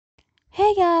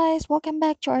Hey guys, welcome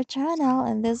back to our channel,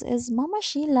 and this is Mama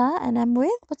Sheila, and I'm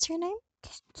with, what's your name?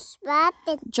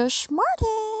 Jush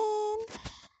Martin.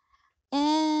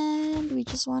 And we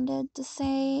just wanted to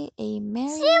say a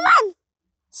Merry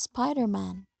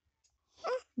Spider-Man.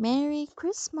 Merry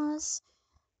Christmas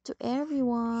to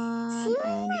everyone,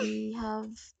 and we have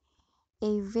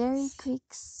a very quick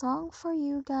song for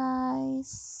you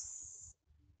guys.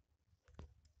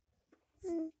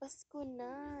 Pasko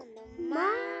na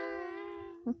naman.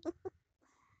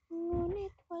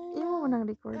 Ngunit Ano mo wala nang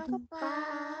recording? pa.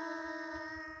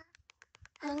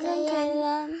 Hanggang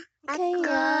kailan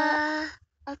kaya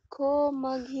ako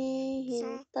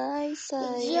maghihintay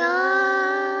sa'yo?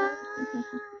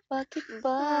 Bakit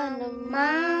ba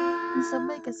naman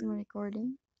Sabay kasi mo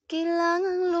recording.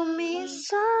 kailangang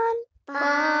lumisan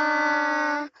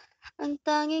pa? Ang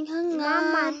tanging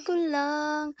hangad ko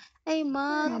lang ay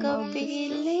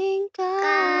makapiling ka.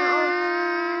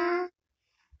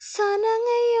 Sana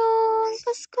ngayong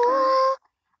Pasko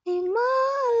ay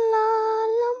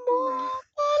maalala mo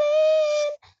pa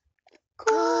rin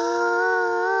ko.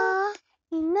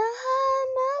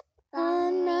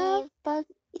 Hinahanap-hanap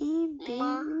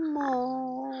pag-ibig mo.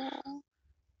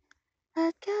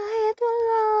 At kahit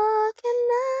wala ka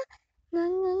na,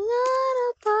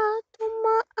 nangangarap at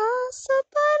umaasa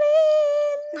pa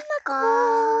rin ako.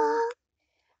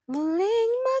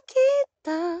 Muling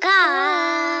makita ka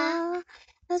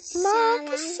at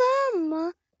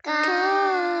makasama ka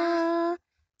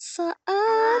sa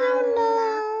araw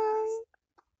ng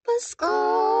Pasko.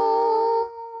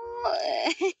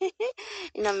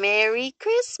 Na Merry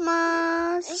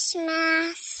Christmas! What's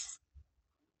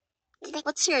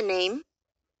your name?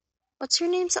 What's your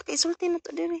name? Sa isulti na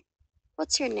to dire.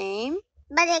 What's your name?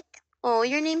 Balik. Oh,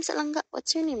 your name sa langga.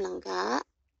 What's your name, langga?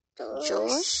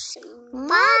 Jush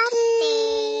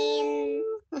Martin.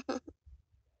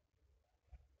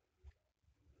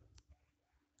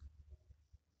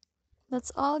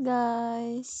 That's all,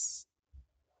 guys.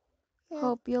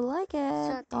 Hope you like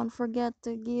it. Don't forget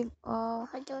to give a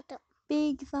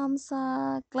big thumbs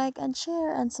up, like and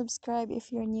share, and subscribe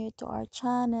if you're new to our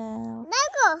channel.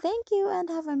 Thank you and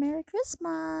have a Merry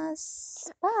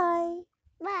Christmas. Bye.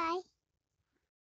 Bye.